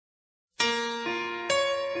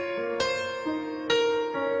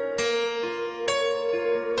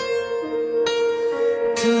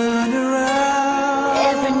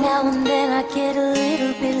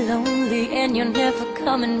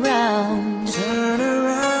coming round. Turn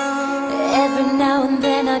around. Every now and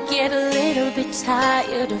then I get a little bit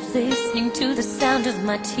tired of listening to the sound of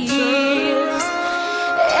my tears.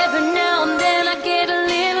 Every now and then I get a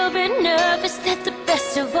little bit nervous that the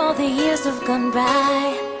best of all the years have gone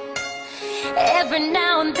by. Every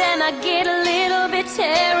now and then I get a little bit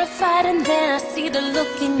terrified, and then I see the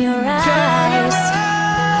look in your eyes.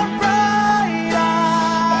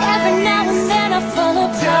 Every now and then I fall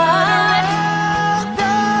apart.